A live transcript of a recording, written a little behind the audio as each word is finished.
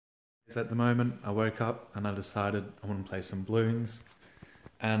At the moment, I woke up and I decided I want to play some Bloons,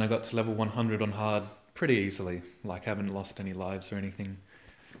 and I got to level 100 on hard pretty easily. Like, I haven't lost any lives or anything.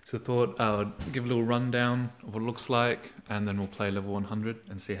 So I thought I would give a little rundown of what it looks like, and then we'll play level 100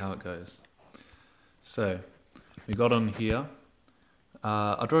 and see how it goes. So we got on here.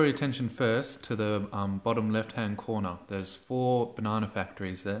 I'll draw your attention first to the bottom left-hand corner. There's 4 banana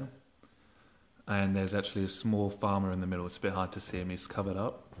factories there, and there's actually a small farmer in the middle. It's a bit hard to see him, he's covered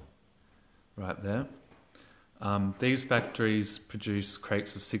up. Right there. These factories produce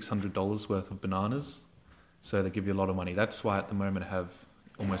crates of $600 worth of bananas, so they give you a lot of money. That's why at the moment I have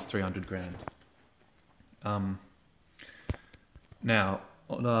almost 300 grand. Now,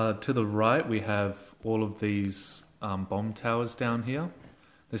 to the right we have all of these bomb towers down here.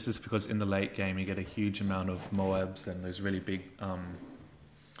 This is because in the late game you get a huge amount of Moabs and those really big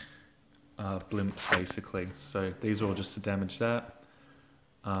blimps basically. So these are all just to damage that.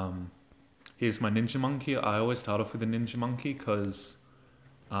 Here's my ninja monkey. I always start off with a ninja monkey because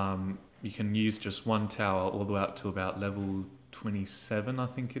you can use just one tower all the way up to about level 27, I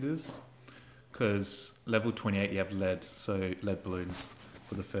think it is. Because level 28 you have lead, so lead balloons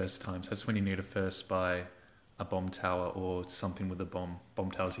for the first time. So that's when you need to first buy a bomb tower or something with a bomb.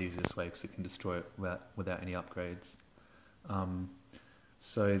 Bomb tower's the easiest way because it can destroy it without any upgrades.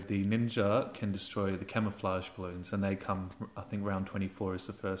 So the ninja can destroy the camouflage balloons, and they come, I think round 24 is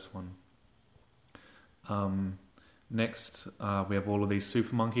the first one. Next, we have all of these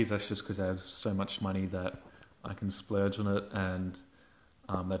super monkeys. That's just because I have so much money that I can splurge on it, and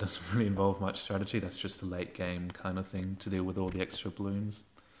that doesn't really involve much strategy. That's just a late game kind of thing to deal with all the extra balloons.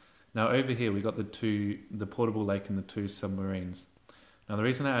 Now over here we got the portable lake and the 2 submarines. Now the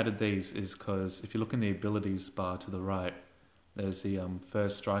reason I added these is because if you look in the abilities bar to the right, there's the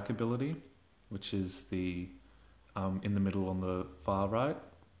first strike ability, which is the in the middle on the far right.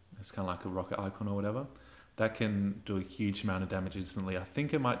 It's kind of like a rocket icon or whatever. That can do a huge amount of damage instantly. I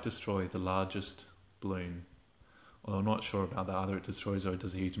think it might destroy the largest balloon. Although I'm not sure about that. Either it destroys or it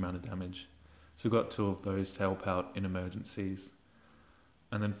does a huge amount of damage. So we've got 2 of those to help out in emergencies.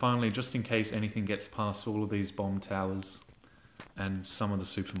 And then finally, just in case anything gets past all of these bomb towers and some of the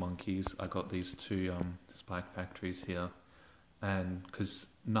super monkeys, I got these 2 spike factories here. And because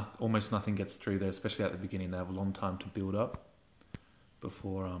almost nothing gets through there, especially at the beginning, they have a long time to build up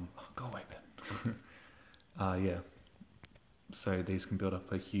before go away, Ben. Yeah, so these can build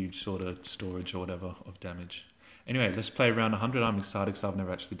up a huge sort of storage or whatever of damage. Anyway, let's play around 100. I'm excited because I've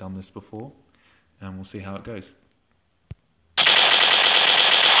never actually done this before, and we'll see how it goes.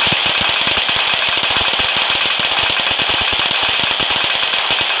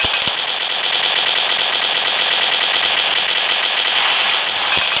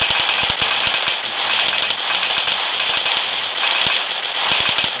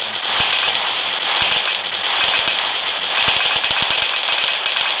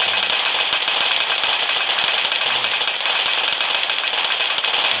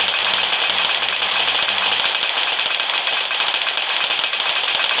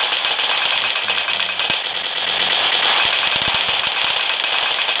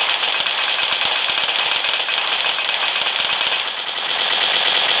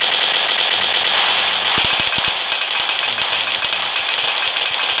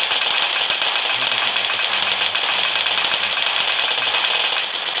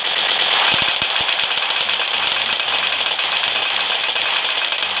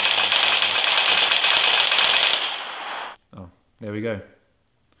 There we go.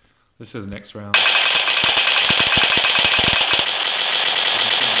 Let's do the next round.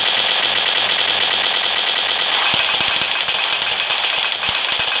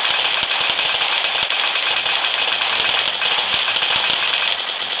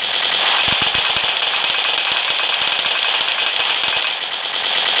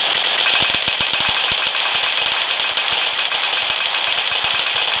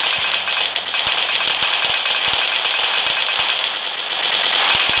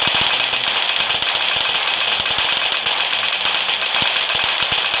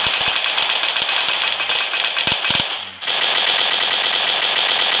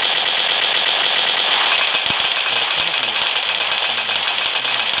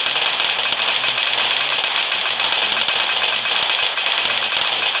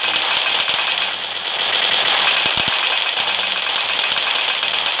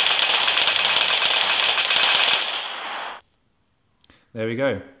 There we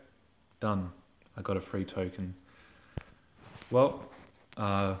go. Done. I got a free token. Well,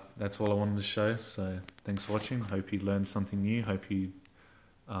 that's all I wanted to show, so thanks for watching. Hope you learned something new. Hope you,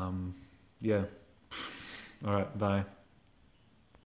 yeah. Alright, bye.